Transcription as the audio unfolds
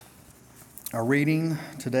Our reading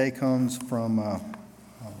today comes from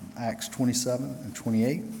Acts 27 and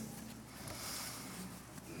 28.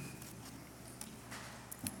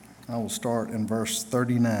 I will start in verse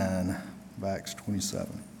 39 of Acts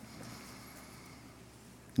 27.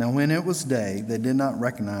 Now when it was day, they did not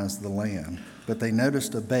recognize the land, but they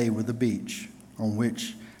noticed a bay with a beach, on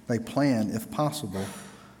which they planned, if possible,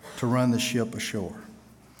 to run the ship ashore.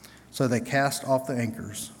 So they cast off the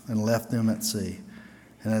anchors and left them at sea,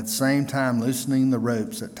 and at the same time loosening the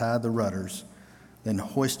ropes that tied the rudders, then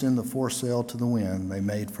hoisting the foresail to the wind, they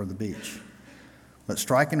made for the beach. But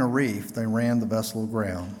striking a reef, they ran the vessel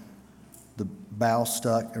aground. The bow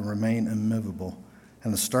stuck and remained immovable,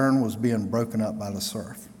 and the stern was being broken up by the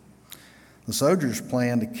surf. The soldiers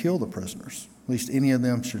planned to kill the prisoners, lest any of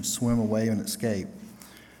them should swim away and escape.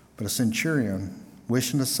 But a centurion,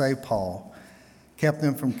 wishing to save Paul, kept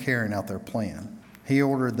them from carrying out their plan. He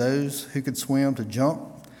ordered those who could swim to jump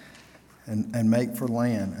and make for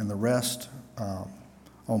land, and the rest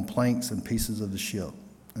on planks and pieces of the ship.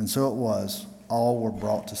 And so it was, all were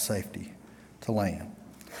brought to safety, to land.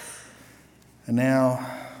 And now,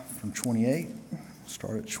 from 28,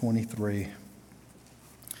 start at 23.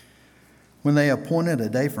 When they appointed a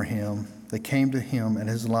day for him, they came to him at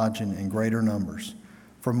his lodging in greater numbers.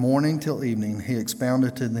 From morning till evening he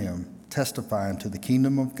expounded to them, testifying to the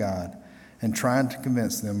kingdom of God, and trying to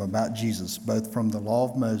convince them about Jesus, both from the law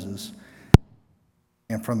of Moses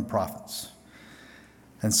and from the prophets.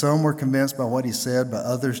 And some were convinced by what he said, but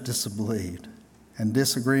others disbelieved. And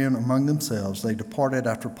disagreeing among themselves, they departed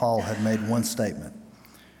after Paul had made one statement.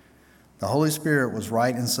 The Holy Spirit was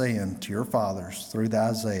right in saying to your fathers, through the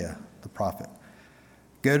Isaiah, the prophet,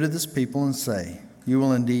 go to this people and say, you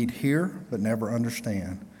will indeed hear, but never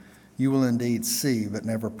understand. You will indeed see, but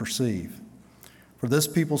never perceive. For this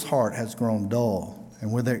people's heart has grown dull,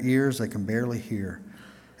 and with their ears they can barely hear,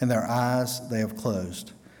 and their eyes they have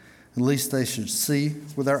closed. At least they should see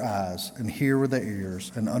with their eyes, and hear with their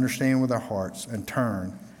ears, and understand with their hearts, and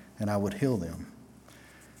turn, and I would heal them.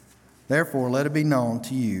 Therefore let it be known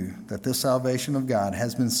to you that this salvation of God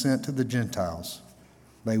has been sent to the Gentiles.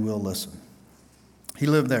 They will listen. He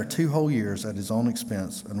lived there 2 whole years at his own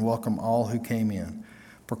expense, and welcomed all who came in,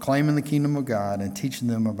 proclaiming the kingdom of God and teaching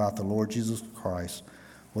them about the Lord Jesus Christ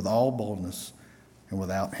with all boldness and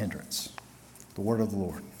without hindrance. The word of the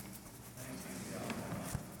Lord.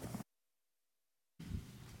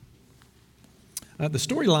 The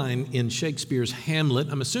storyline in Shakespeare's Hamlet,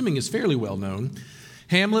 I'm assuming, is fairly well known.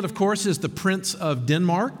 Hamlet, of course, is the Prince of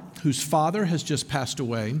Denmark, whose father has just passed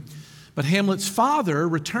away. But Hamlet's father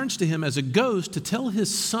returns to him as a ghost to tell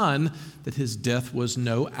his son that his death was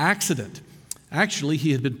no accident. Actually,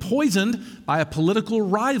 he had been poisoned by a political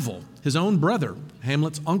rival, his own brother,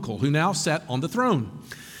 Hamlet's uncle, who now sat on the throne.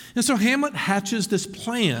 And so Hamlet hatches this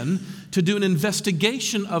plan to do an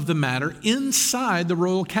investigation of the matter inside the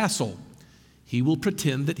royal castle. He will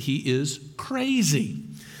pretend that he is crazy.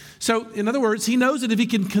 So, in other words, he knows that if he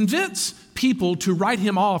can convince people to write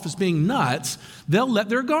him off as being nuts, they'll let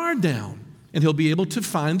their guard down, and he'll be able to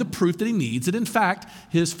find the proof that he needs that, in fact,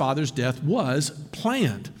 his father's death was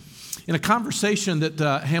planned. In a conversation that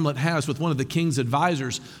Hamlet has with one of the king's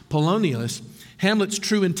advisors, Polonius, Hamlet's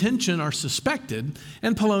true intention are suspected,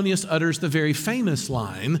 and Polonius utters the very famous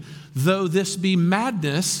line, though this be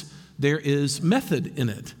madness, there is method in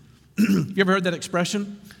it. You ever heard that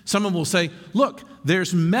expression? Someone will say, look,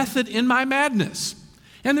 there's method in my madness.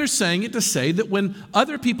 And they're saying it to say that when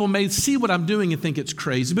other people may see what I'm doing and think it's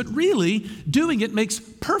crazy, but really doing it makes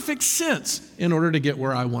perfect sense in order to get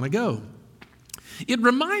where I want to go. It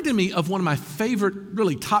reminded me of one of my favorite,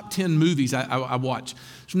 really top 10 movies I watched.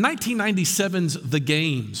 It's from 1997's The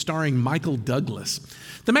Game, starring Michael Douglas.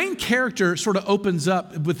 The main character sort of opens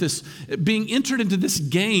up with this being entered into this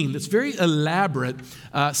game that's very elaborate,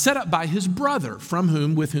 set up by his brother,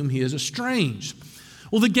 with whom he is estranged.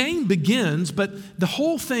 Well, the game begins, but the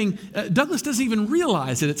whole thing, Douglas doesn't even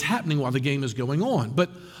realize that it's happening while the game is going on.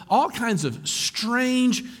 But all kinds of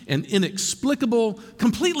strange and inexplicable,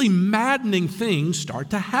 completely maddening things start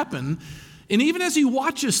to happen. And even as he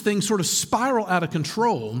watches things sort of spiral out of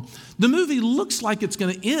control, the movie looks like it's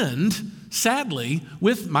going to end, sadly,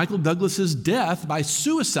 with Michael Douglas's death by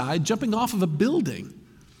suicide jumping off of a building.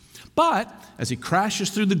 But as he crashes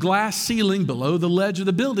through the glass ceiling below the ledge of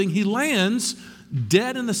the building, he lands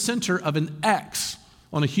dead in the center of an X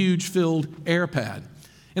on a huge filled air pad.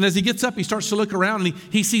 And as he gets up, he starts to look around and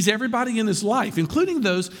he sees everybody in his life, including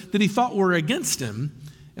those that he thought were against him,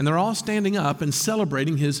 and they're all standing up and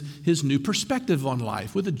celebrating his new perspective on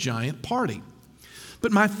life with a giant party.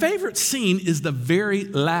 But my favorite scene is the very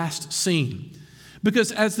last scene.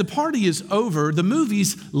 Because as the party is over, the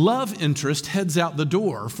movie's love interest heads out the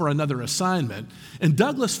door for another assignment, and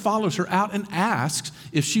Douglas follows her out and asks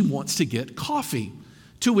if she wants to get coffee,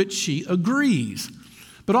 to which she agrees.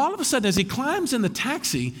 But all of a sudden, as he climbs in the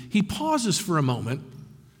taxi, he pauses for a moment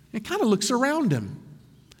and kind of looks around him,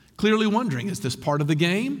 clearly wondering, is this part of the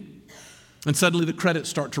game? And suddenly the credits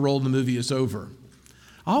start to roll and the movie is over.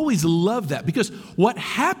 I always love that, because what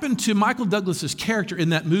happened to Michael Douglas's character in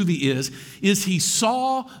that movie is he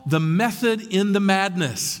saw the method in the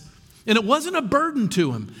madness. And it wasn't a burden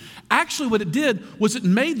to him. Actually, what it did was it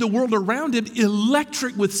made the world around him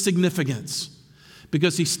electric with significance,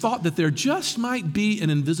 because he thought that there just might be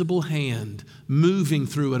an invisible hand moving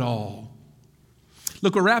through it all.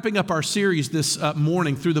 Look, we're wrapping up our series this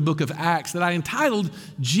morning through the book of Acts that I entitled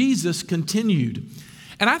Jesus Continued.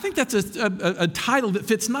 And I think that's a title that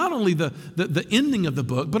fits not only the ending of the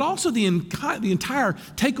book, but also the entire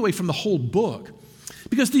takeaway from the whole book.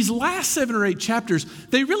 Because these last 7 or 8 chapters,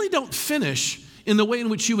 they really don't finish in the way in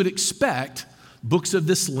which you would expect books of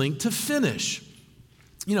this length to finish.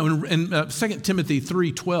 You know, in 2 Timothy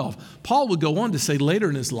 3:12, Paul would go on to say later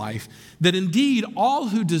in his life that indeed all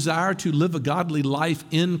who desire to live a godly life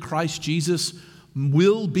in Christ Jesus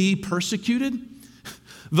will be persecuted.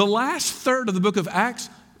 The last third of the book of Acts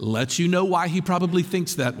lets you know why he probably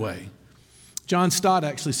thinks that way. John Stott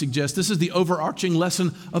actually suggests this is the overarching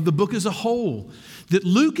lesson of the book as a whole, that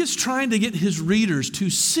Luke is trying to get his readers to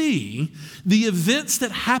see the events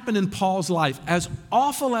that happened in Paul's life, as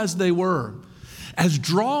awful as they were, as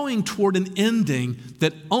drawing toward an ending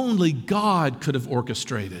that only God could have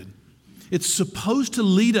orchestrated. It's supposed to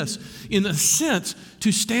lead us, in a sense,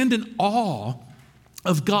 to stand in awe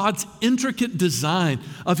of God's intricate design,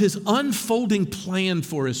 of his unfolding plan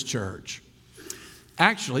for his church.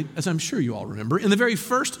 Actually, as I'm sure you all remember, in the very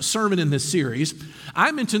first sermon in this series,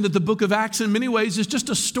 I mentioned that the book of Acts in many ways is just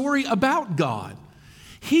a story about God.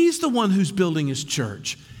 He's the one who's building his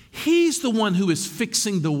church. He's the one who is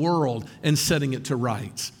fixing the world and setting it to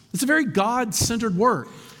rights. It's a very God-centered work.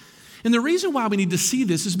 And the reason why we need to see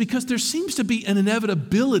this is because there seems to be an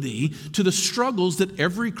inevitability to the struggles that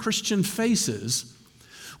every Christian faces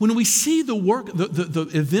when we see the work, the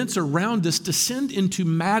events around us descend into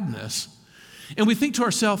madness, and we think to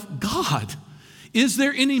ourselves, God, is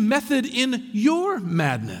there any method in your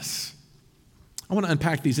madness? I want to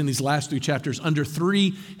unpack these in these last 3 chapters under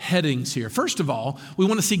 3 headings here. First of all, we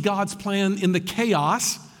want to see God's plan in the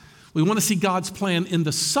chaos. We want to see God's plan in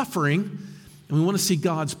the suffering. And we want to see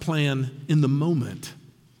God's plan in the moment.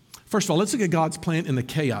 First of all, let's look at God's plan in the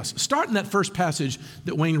chaos. Start in that first passage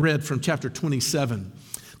that Wayne read from chapter 27.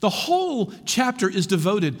 The whole chapter is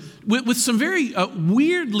devoted with some very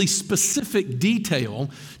weirdly specific detail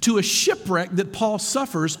to a shipwreck that Paul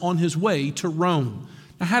suffers on his way to Rome.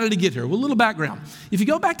 Now, how did he get here? Well, a little background. If you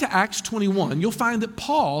go back to Acts 21, you'll find that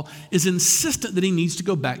Paul is insistent that he needs to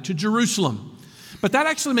go back to Jerusalem. But that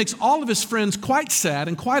actually makes all of his friends quite sad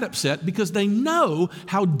and quite upset because they know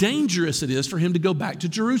how dangerous it is for him to go back to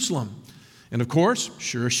Jerusalem. And of course,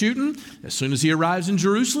 sure as shooting, as soon as he arrives in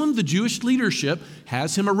Jerusalem, the Jewish leadership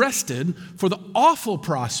has him arrested for the awful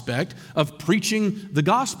prospect of preaching the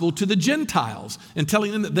gospel to the Gentiles and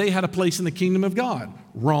telling them that they had a place in the kingdom of God.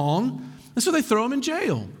 Wrong. And so they throw him in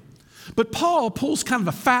jail. But Paul pulls kind of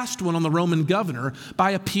a fast one on the Roman governor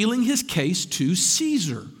by appealing his case to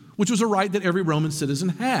Caesar, which was a right that every Roman citizen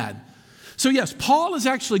had. So yes, Paul is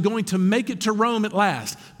actually going to make it to Rome at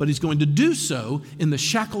last, but he's going to do so in the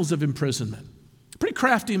shackles of imprisonment. Pretty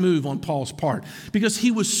crafty move on Paul's part, because he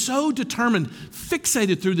was so determined,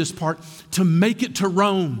 fixated through this part, to make it to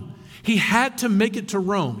Rome. He had to make it to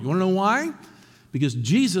Rome. You want to know why? Because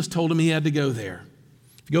Jesus told him he had to go there.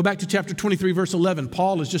 If you go back to chapter 23, verse 11,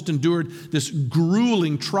 Paul has just endured this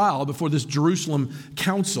grueling trial before this Jerusalem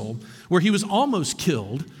council where he was almost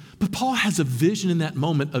killed. But Paul has a vision in that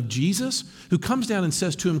moment of Jesus who comes down and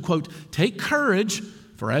says to him, quote, "Take courage,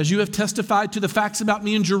 for as you have testified to the facts about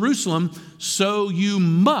me in Jerusalem, so you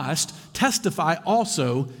must testify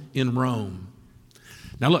also in Rome."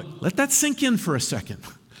 Now look, let that sink in for a second.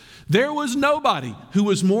 There was nobody who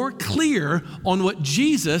was more clear on what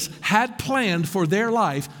Jesus had planned for their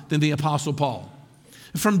life than the Apostle Paul.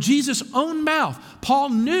 From Jesus' own mouth, Paul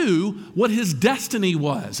knew what his destiny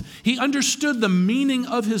was. He understood the meaning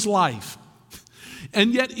of his life.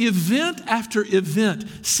 And yet event after event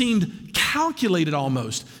seemed calculated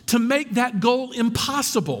almost to make that goal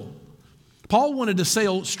impossible. Paul wanted to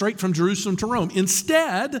sail straight from Jerusalem to Rome.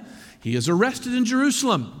 Instead, he is arrested in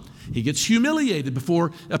Jerusalem. He gets humiliated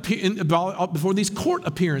before these court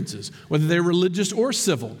appearances, whether they're religious or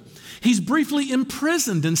civil. He's briefly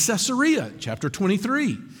imprisoned in Caesarea, chapter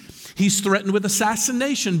 23. He's threatened with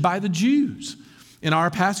assassination by the Jews. In our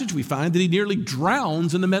passage, we find that he nearly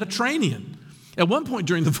drowns in the Mediterranean. At one point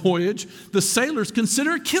during the voyage, the sailors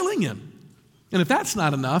consider killing him. And if that's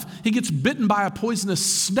not enough, he gets bitten by a poisonous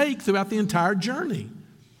snake throughout the entire journey.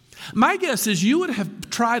 My guess is you would have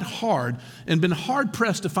tried hard and been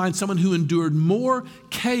hard-pressed to find someone who endured more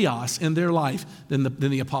chaos in their life than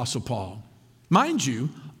the Apostle Paul. Mind you,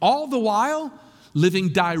 all the while living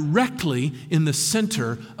directly in the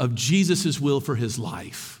center of Jesus' will for his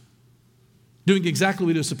life. Doing exactly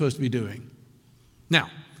what he was supposed to be doing. Now,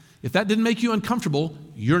 if that didn't make you uncomfortable,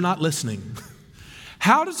 you're not listening.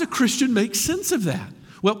 How does a Christian make sense of that?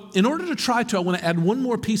 Well, in order to try to, I want to add one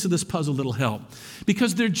more piece of this puzzle that'll help.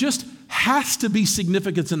 Because there just has to be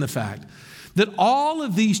significance in the fact that all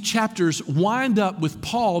of these chapters wind up with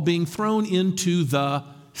Paul being thrown into the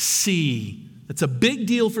sea. It's a big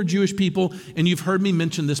deal for Jewish people, and you've heard me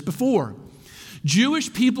mention this before.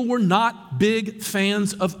 Jewish people were not big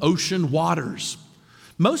fans of ocean waters.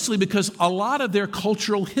 Mostly because a lot of their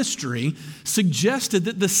cultural history suggested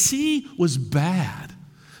that the sea was bad.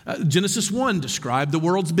 Genesis 1 described the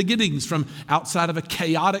world's beginnings from outside of a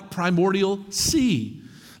chaotic primordial sea.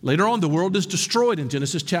 Later on, the world is destroyed in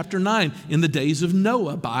Genesis chapter 9 in the days of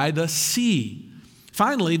Noah by the sea.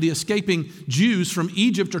 Finally, the escaping Jews from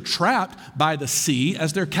Egypt are trapped by the sea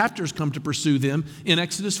as their captors come to pursue them in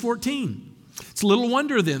Exodus 14. It's little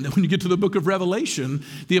wonder then that when you get to the book of Revelation,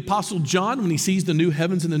 the Apostle John, when he sees the new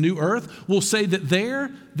heavens and the new earth, will say that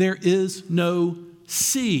there is no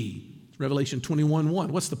sea. Revelation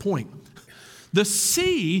 21:1. What's the point? The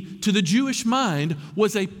sea, to the Jewish mind,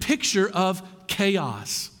 was a picture of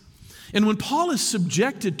chaos. And when Paul is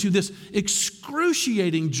subjected to this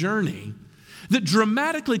excruciating journey that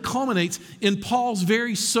dramatically culminates in Paul's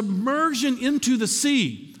very submersion into the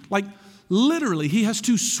sea, like literally, he has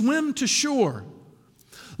to swim to shore.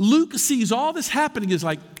 Luke sees all this happening is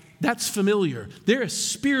like, that's familiar. There is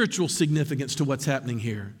spiritual significance to what's happening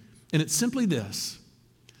here. And it's simply this.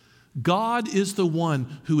 God is the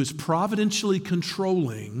one who is providentially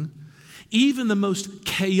controlling even the most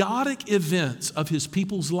chaotic events of his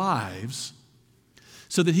people's lives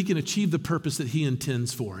so that he can achieve the purpose that he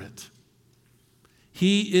intends for it.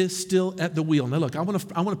 He is still at the wheel. Now look, I want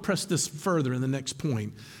to press this further in the next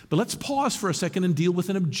point, but let's pause for a second and deal with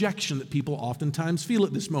an objection that people oftentimes feel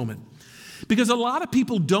at this moment. Because a lot of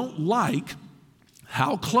people don't like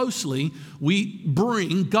how closely we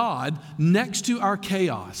bring God next to our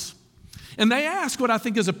chaos. And they ask what I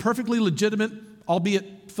think is a perfectly legitimate,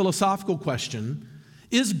 albeit philosophical question,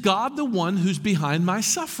 is God the one who's behind my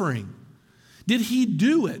suffering? Did he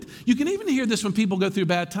do it? You can even hear this when people go through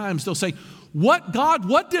bad times. They'll say, what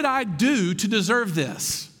did I do to deserve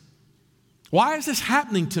this? Why is this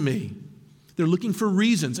happening to me? They're looking for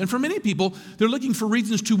reasons. And for many people, they're looking for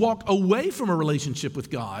reasons to walk away from a relationship with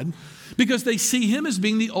God because they see him as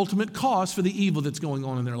being the ultimate cause for the evil that's going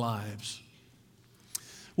on in their lives.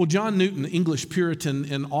 Well, John Newton, English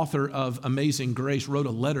Puritan and author of Amazing Grace, wrote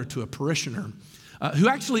a letter to a parishioner who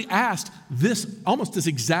actually asked almost this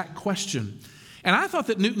exact question. And I thought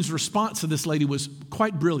that Newton's response to this lady was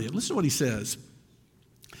quite brilliant. Listen to what he says.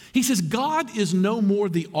 He says, God is no more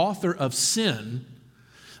the author of sin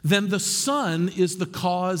than the sun is the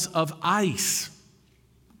cause of ice.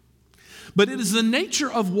 But it is the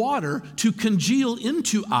nature of water to congeal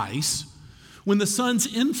into ice when the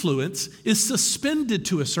sun's influence is suspended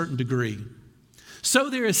to a certain degree. So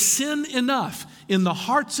there is sin enough in the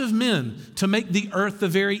hearts of men to make the earth the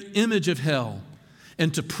very image of hell,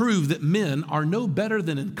 and to prove that men are no better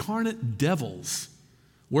than incarnate devils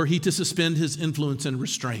were he to suspend his influence and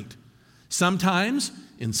restraint. Sometimes,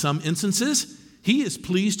 in some instances, he is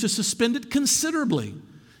pleased to suspend it considerably.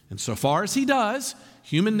 And so far as he does,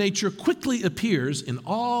 human nature quickly appears in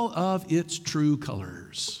all of its true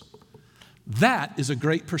colors. That is a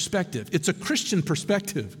great perspective. It's a Christian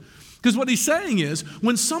perspective. Because what he's saying is,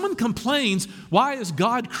 when someone complains, why is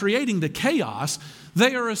God creating the chaos?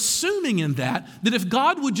 They are assuming in that if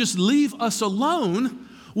God would just leave us alone,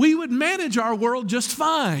 we would manage our world just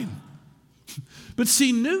fine. But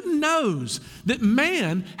see, Newton knows that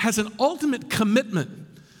man has an ultimate commitment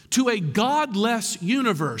to a godless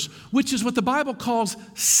universe, which is what the Bible calls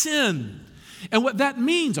sin. And what that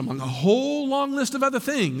means, among a whole long list of other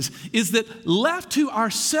things, is that left to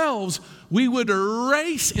ourselves, we would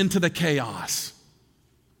race into the chaos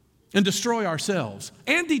and destroy ourselves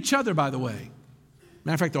and each other, by the way.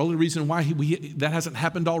 Matter of fact, the only reason why that hasn't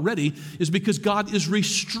happened already is because God is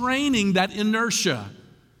restraining that inertia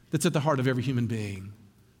that's at the heart of every human being.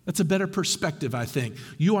 That's a better perspective, I think.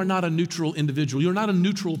 You are not a neutral individual. You're not a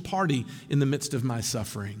neutral party in the midst of my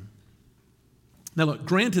suffering. Now look,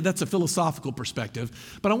 granted, that's a philosophical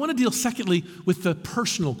perspective, but I want to deal secondly with the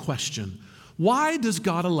personal question. Why does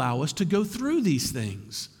God allow us to go through these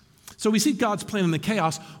things? So we see God's plan in the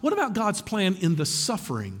chaos. What about God's plan in the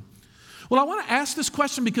suffering? Well, I want to ask this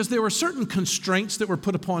question because there were certain constraints that were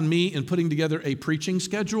put upon me in putting together a preaching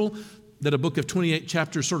schedule that a book of 28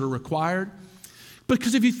 chapters sort of required.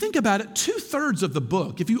 Because if you think about it, 2/3 of the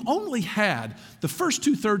book, if you only had the first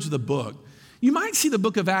 2/3 of the book, you might see the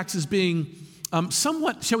book of Acts as being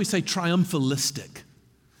somewhat, shall we say, triumphalistic.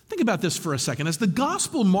 Think about this for a second. As the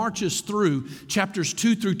gospel marches through chapters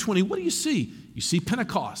 2 through 20, what do you see? You see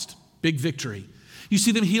Pentecost, big victory. You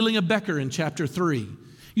see them healing a beggar in chapter 3.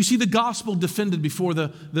 You see the gospel defended before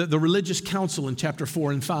the religious council in chapter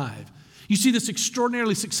 4 and 5. You see this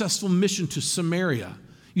extraordinarily successful mission to Samaria.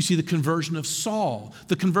 You see the conversion of Saul,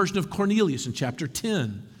 the conversion of Cornelius in chapter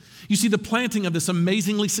 10. You see the planting of this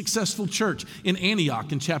amazingly successful church in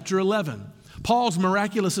Antioch in chapter 11. Paul's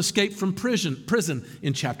miraculous escape from prison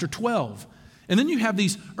in chapter 12. And then you have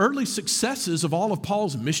these early successes of all of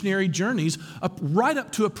Paul's missionary journeys right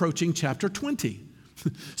up to approaching chapter 20.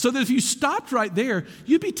 So that if you stopped right there,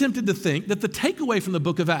 you'd be tempted to think that the takeaway from the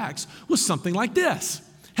book of Acts was something like this.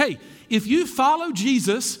 Hey, if you follow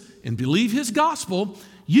Jesus and believe his gospel,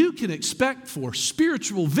 you can expect for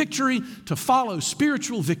spiritual victory to follow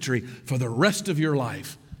spiritual victory for the rest of your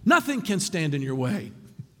life. Nothing can stand in your way.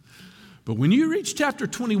 But when you reach chapter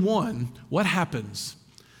 21, what happens?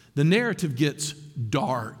 The narrative gets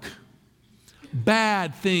dark.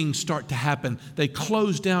 Bad things start to happen. They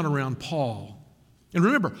close down around Paul. And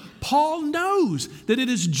remember, Paul knows that it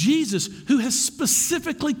is Jesus who has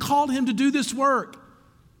specifically called him to do this work.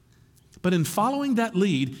 But in following that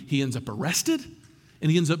lead, he ends up arrested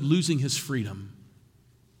and he ends up losing his freedom.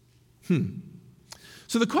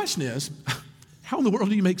 So the question is, how in the world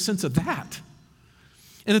do you make sense of that?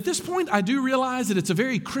 And at this point, I do realize that it's a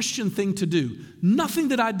very Christian thing to do. Nothing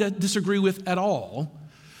that I disagree with at all.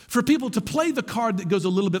 For people to play the card that goes a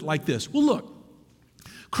little bit like this. Well, look,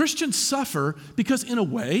 Christians suffer because in a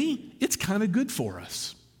way, it's kind of good for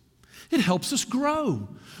us. It helps us grow.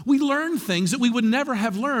 We learn things that we would never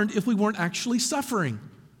have learned if we weren't actually suffering.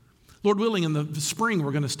 Lord willing, in the spring,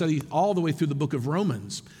 we're going to study all the way through the book of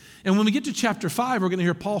Romans. And when we get to chapter 5, we're going to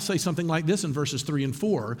hear Paul say something like this in verses 3 and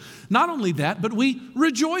 4. Not only that, but we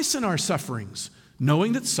rejoice in our sufferings,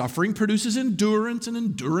 knowing that suffering produces endurance, and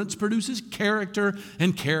endurance produces character,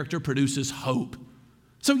 and character produces hope.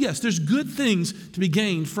 So yes, there's good things to be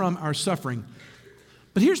gained from our suffering.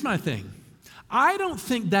 But here's my thing. I don't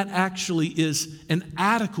think that actually is an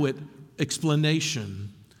adequate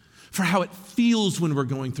explanation for how it feels when we're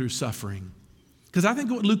going through suffering. Because I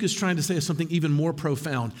think what Luke is trying to say is something even more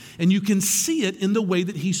profound. And you can see it in the way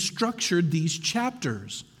that he structured these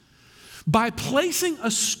chapters. By placing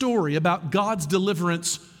a story about God's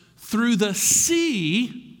deliverance through the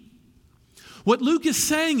sea, what Luke is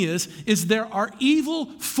saying is there are evil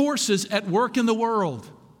forces at work in the world.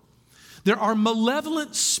 There are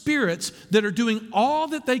malevolent spirits that are doing all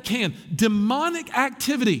that they can, demonic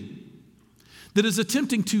activity that is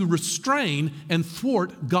attempting to restrain and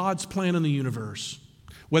thwart God's plan in the universe.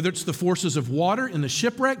 Whether it's the forces of water in the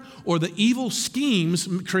shipwreck or the evil schemes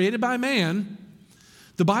created by man,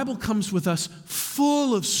 the Bible comes with us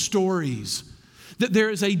full of stories that there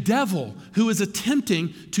is a devil who is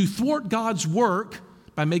attempting to thwart God's work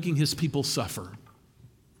by making his people suffer.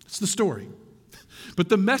 It's the story. But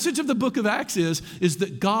the message of the book of Acts is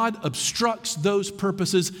that God obstructs those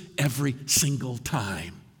purposes every single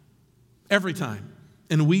time. Every time.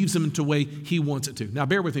 And weaves them into the way he wants it to. Now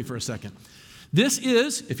bear with me for a second. This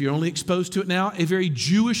is, if you're only exposed to it now, a very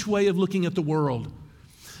Jewish way of looking at the world.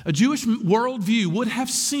 A Jewish worldview would have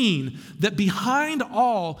seen that behind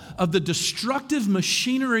all of the destructive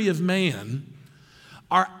machinery of man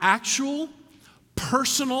are actual,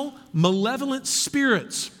 personal, malevolent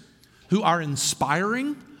spirits who are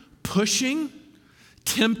inspiring, pushing,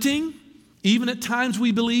 tempting, even at times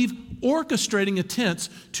we believe orchestrating attempts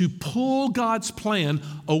to pull God's plan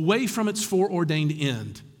away from its foreordained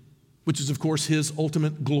end, which is, of course, his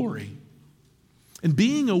ultimate glory. And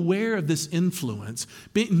being aware of this influence,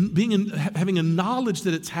 having a knowledge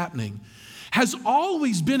that it's happening, has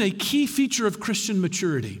always been a key feature of Christian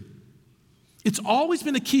maturity. It's always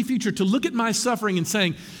been a key feature to look at my suffering and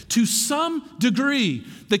saying, to some degree,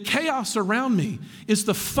 the chaos around me is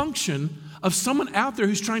the function of someone out there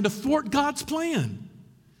who's trying to thwart God's plan.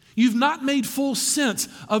 You've not made full sense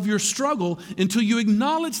of your struggle until you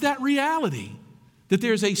acknowledge that reality, that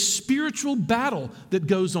there's a spiritual battle that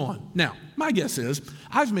goes on. Now, my guess is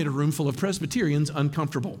I've made a room full of Presbyterians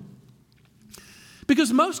uncomfortable.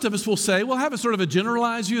 Because most of us will say, we'll have a sort of a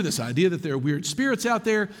generalized view, this idea that there are weird spirits out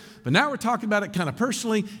there, but now we're talking about it kind of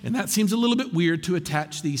personally, and that seems a little bit weird to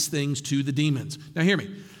attach these things to the demons. Now hear me.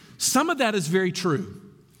 Some of that is very true.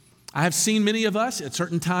 I have seen many of us at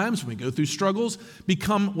certain times when we go through struggles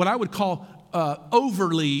become what I would call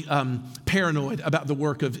overly paranoid about the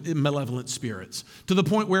work of malevolent spirits, to the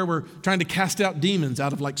point where we're trying to cast out demons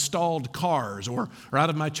out of like stalled cars or out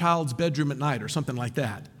of my child's bedroom at night or something like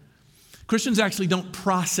that. Christians actually don't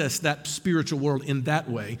process that spiritual world in that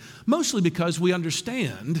way, mostly because we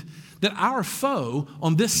understand that our foe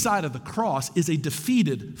on this side of the cross is a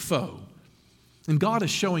defeated foe. And God is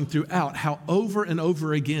showing throughout how over and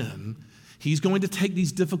over again, he's going to take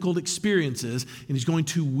these difficult experiences and he's going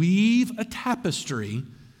to weave a tapestry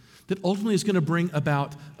that ultimately is going to bring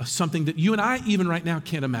about something that you and I even right now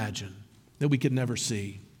can't imagine, that we could never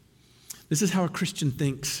see. This is how a Christian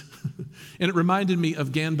thinks. And it reminded me of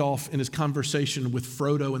Gandalf in his conversation with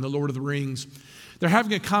Frodo in The Lord of the Rings. They're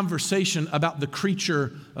having a conversation about the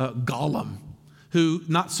creature Gollum, who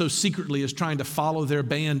not so secretly is trying to follow their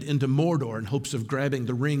band into Mordor in hopes of grabbing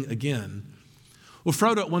the ring again. Well,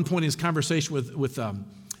 Frodo at one point in his conversation with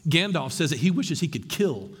Gandalf says that he wishes he could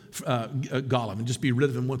kill Gollum and just be rid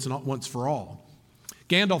of him once for all.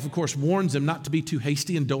 Gandalf, of course, warns him not to be too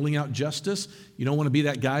hasty in doling out justice. You don't want to be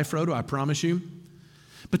that guy, Frodo, I promise you.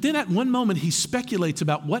 But then at one moment, he speculates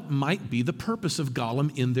about what might be the purpose of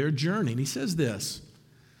Gollum in their journey. And he says this.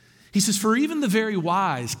 He says, "For even the very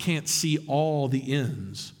wise can't see all the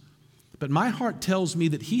ends. But my heart tells me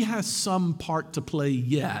that he has some part to play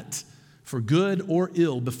yet, for good or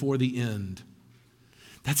ill before the end."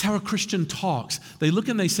 That's how a Christian talks. They look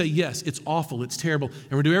and they say, yes, it's awful, it's terrible,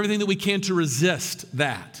 and we're doing everything that we can to resist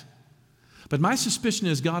that. But my suspicion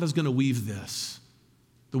is God is going to weave this.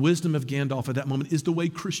 The wisdom of Gandalf at that moment is the way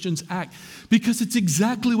Christians act, because it's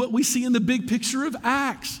exactly what we see in the big picture of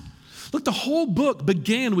Acts. Look, the whole book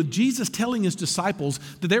began with Jesus telling his disciples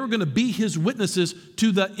that they were going to be his witnesses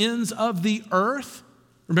to the ends of the earth.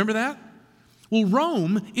 Remember that? Well,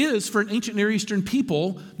 Rome is, for an ancient Near Eastern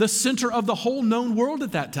people, the center of the whole known world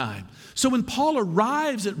at that time. So when Paul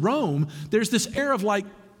arrives at Rome, there's this air of like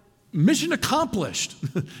mission accomplished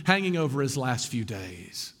hanging over his last few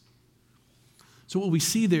days. So what we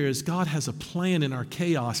see there is God has a plan in our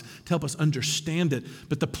chaos to help us understand it.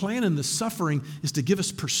 But the plan in the suffering is to give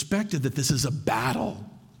us perspective that this is a battle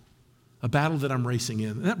that I'm racing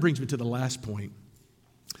in. And that brings me to the last point.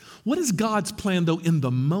 What is God's plan, though, in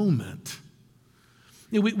the moment?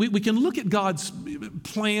 You know, we can look at God's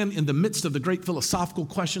plan in the midst of the great philosophical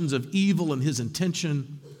questions of evil and his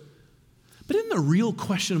intention. But in the real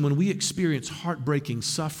question, when we experience heartbreaking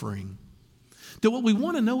suffering, that what we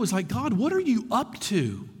want to know is like, God, what are you up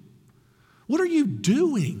to? What are you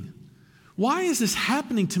doing? Why is this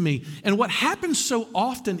happening to me? And what happens so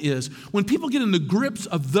often is when people get in the grips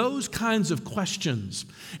of those kinds of questions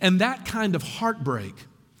and that kind of heartbreak,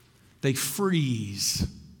 they freeze.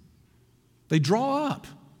 They draw up.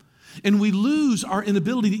 And we lose our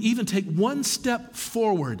inability to even take one step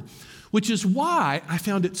forward, which is why I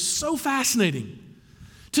found it so fascinating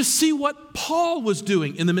to see what Paul was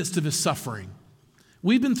doing in the midst of his suffering.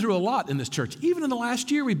 We've been through a lot in this church. Even in the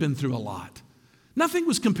last year, we've been through a lot. Nothing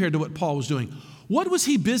was compared to what Paul was doing. What was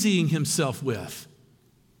he busying himself with?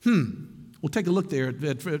 We'll take a look there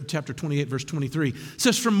at chapter 28, verse 23. It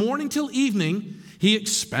says, "From morning till evening, he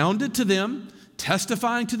expounded to them,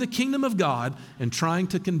 testifying to the kingdom of God and trying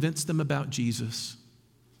to convince them about Jesus,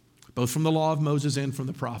 both from the law of Moses and from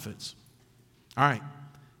the prophets." All right,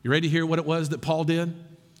 you ready to hear what it was that Paul did?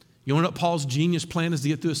 You want to know what Paul's genius plan is to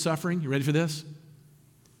get through his suffering? You ready for this?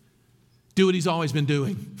 Do what he's always been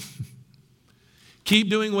doing. Keep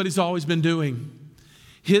doing what he's always been doing.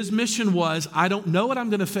 His mission was, I don't know what I'm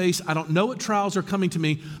going to face. I don't know what trials are coming to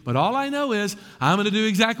me, but all I know is I'm going to do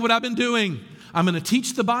exactly what I've been doing. I'm going to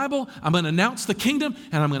teach the Bible, I'm going to announce the kingdom,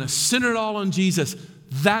 and I'm going to center it all on Jesus.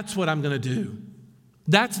 That's what I'm going to do.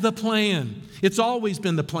 That's the plan. It's always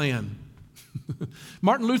been the plan.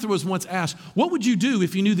 Martin Luther was once asked, what would you do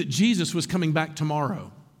if you knew that Jesus was coming back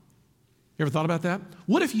tomorrow? You ever thought about that?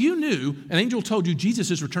 What if you knew an angel told you Jesus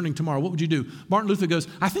is returning tomorrow? What would you do? Martin Luther goes,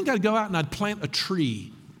 I think I'd go out and I'd plant a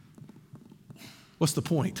tree. What's the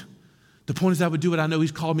point? The point is I would do what I know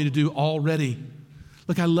he's called me to do already.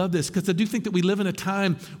 Look, I love this because I do think that we live in a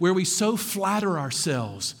time where we so flatter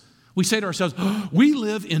ourselves. We say to ourselves, we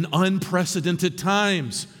live in unprecedented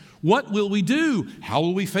times. What will we do? How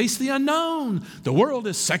will we face the unknown? The world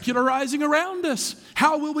is secularizing around us.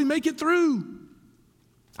 How will we make it through?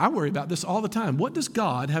 I worry about this all the time. What does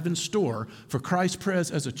God have in store for Christ Pres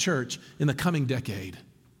as a church in the coming decade?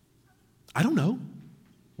 I don't know.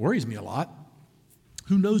 Worries me a lot.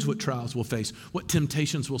 Who knows what trials we'll face, what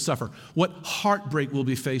temptations we'll suffer, what heartbreak we'll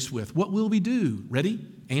be faced with. What will we do? Ready?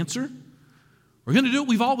 Answer? We're going to do what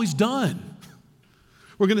we've always done.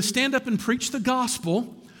 We're going to stand up and preach the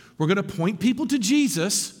gospel. We're going to point people to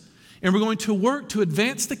Jesus. And we're going to work to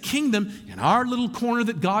advance the kingdom in our little corner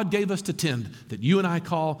that God gave us to tend, that you and I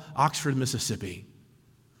call Oxford, Mississippi.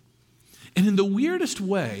 And in the weirdest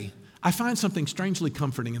way, I find something strangely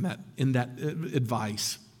comforting in that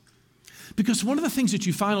advice. Because one of the things that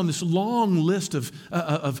you find on this long list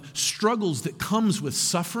of struggles that comes with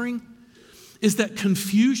suffering is that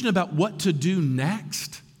confusion about what to do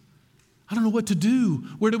next. I don't know what to do.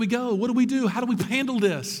 Where do we go? What do we do? How do we handle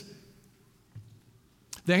this?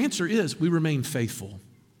 The answer is we remain faithful.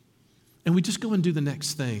 And we just go and do the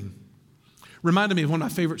next thing. Reminded me of one of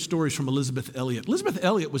my favorite stories from Elizabeth Elliot. Elizabeth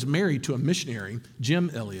Elliot was married to a missionary, Jim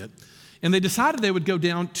Elliot, and they decided they would go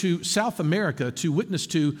down to South America to witness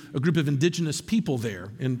to a group of indigenous people there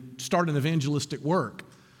and start an evangelistic work.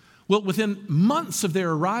 Well, within months of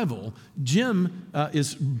their arrival, Jim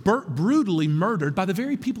is brutally murdered by the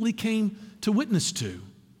very people he came to witness to.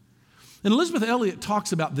 And Elizabeth Elliot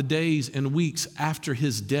talks about the days and weeks after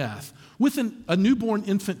his death with a newborn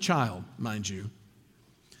infant child, mind you.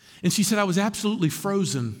 And she said, I was absolutely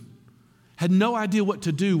frozen, had no idea what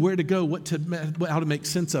to do, where to go, how to make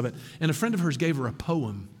sense of it. And a friend of hers gave her a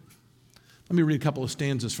poem. Let me read a couple of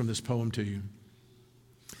stanzas from this poem to you.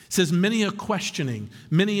 It says, many a questioning,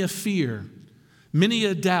 many a fear, many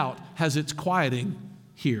a doubt has its quieting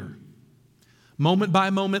here. Moment by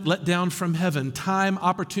moment let down from heaven, time,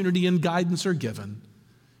 opportunity, and guidance are given.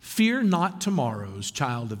 Fear not tomorrows,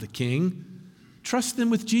 child of the King. Trust them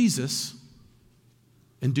with Jesus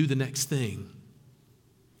and do the next thing.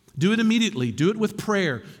 Do it immediately. Do it with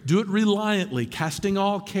prayer. Do it reliantly, casting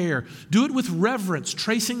all care. Do it with reverence,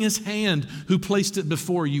 tracing his hand who placed it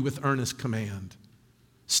before you with earnest command.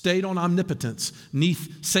 Stayed on omnipotence,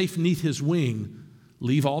 safe neath his wing.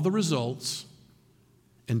 Leave all the results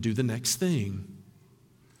and do the next thing.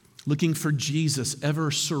 Looking for Jesus,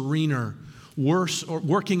 ever serener,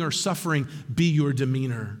 working or suffering, be your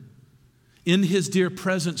demeanor. In his dear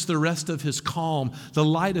presence, the rest of his calm, the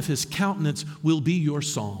light of his countenance will be your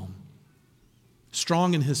psalm.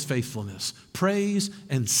 Strong in his faithfulness, praise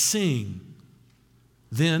and sing.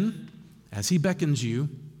 Then, as he beckons you,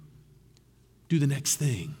 do the next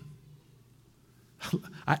thing.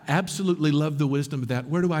 I absolutely love the wisdom of that.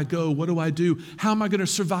 Where do I go? What do I do? How am I going to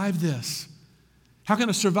survive this? How can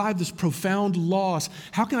I survive this profound loss?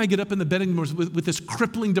 How can I get up in the bedding with this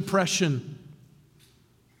crippling depression?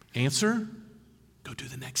 Answer, go do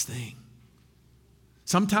the next thing.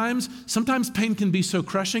 Sometimes pain can be so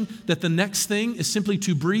crushing that the next thing is simply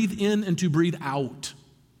to breathe in and to breathe out.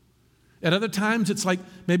 At other times, it's like,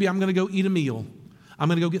 maybe I'm going to go eat a meal. I'm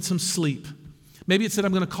going to go get some sleep. Maybe it's that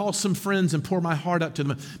I'm going to call some friends and pour my heart out to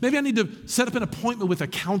them. Maybe I need to set up an appointment with a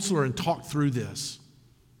counselor and talk through this.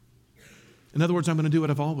 In other words, I'm going to do what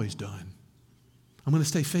I've always done. I'm going to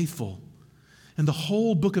stay faithful. And the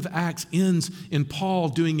whole book of Acts ends in Paul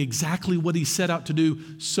doing exactly what he set out to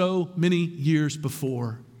do so many years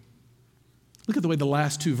before. Look at the way the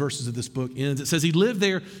last two verses of this book ends. It says he lived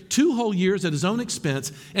there 2 whole years at his own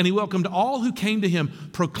expense, and he welcomed all who came to him,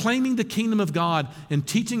 proclaiming the kingdom of God and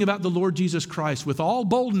teaching about the Lord Jesus Christ with all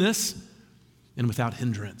boldness and without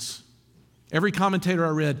hindrance. Every commentator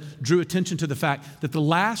I read drew attention to the fact that the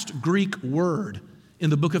last Greek word in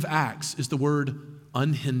the book of Acts is the word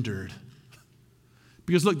unhindered.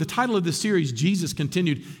 Because look, the title of this series, Jesus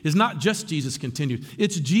Continued, is not just Jesus Continued.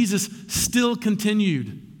 It's Jesus Still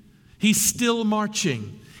Continued. He's still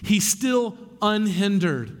marching. He's still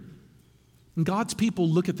unhindered. And God's people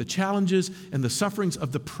look at the challenges and the sufferings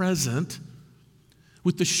of the present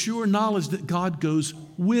with the sure knowledge that God goes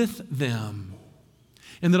with them.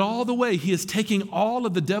 And that all the way he is taking all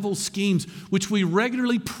of the devil's schemes, which we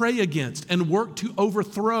regularly pray against and work to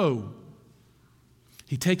overthrow,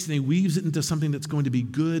 he takes and he weaves it into something that's going to be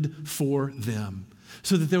good for them.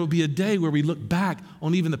 So that there will be a day where we look back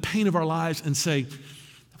on even the pain of our lives and say,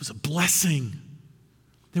 that was a blessing.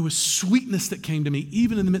 There was sweetness that came to me,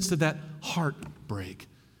 even in the midst of that heartbreak.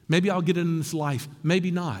 Maybe I'll get it in this life,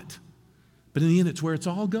 maybe not. But in the end, it's where it's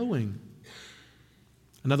all going.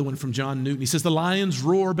 Another one from John Newton. He says, the lions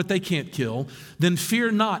roar, but they can't kill. Then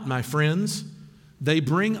fear not, my friends. They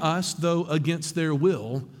bring us, though against their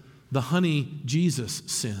will, the honey Jesus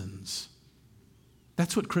sends.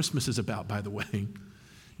 That's what Christmas is about, by the way.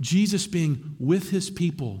 Jesus being with his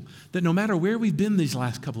people, that no matter where we've been these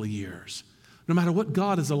last couple of years, no matter what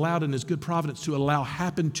God has allowed in his good providence to allow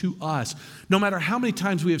happen to us, no matter how many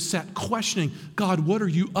times we have sat questioning, God, what are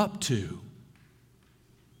you up to?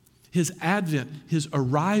 His advent, his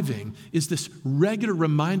arriving, is this regular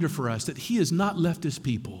reminder for us that he has not left his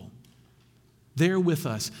people. There with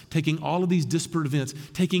us, taking all of these disparate events,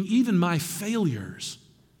 taking even my failures,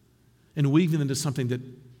 and weaving them into something that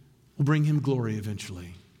will bring him glory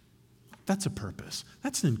eventually. That's a purpose.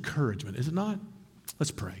 That's an encouragement, is it not?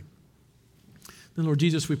 Let's pray. Then, Lord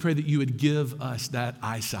Jesus, we pray that you would give us that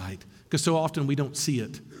eyesight, because so often we don't see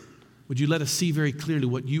it. Would you let us see very clearly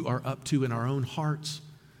what you are up to in our own hearts?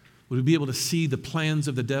 Would we be able to see the plans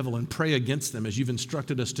of the devil and pray against them as you've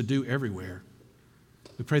instructed us to do everywhere?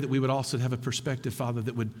 We pray that we would also have a perspective, Father,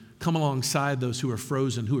 that would come alongside those who are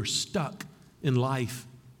frozen, who are stuck in life,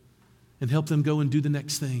 and help them go and do the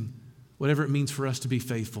next thing, whatever it means for us to be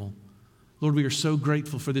faithful. Lord, we are so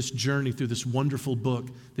grateful for this journey through this wonderful book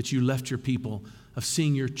that you left your people, of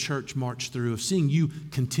seeing your church march through, of seeing you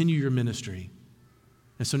continue your ministry.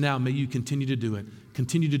 And so now may you continue to do it.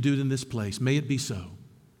 Continue to do it in this place. May it be so.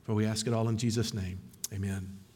 For we ask it all in Jesus' name. Amen.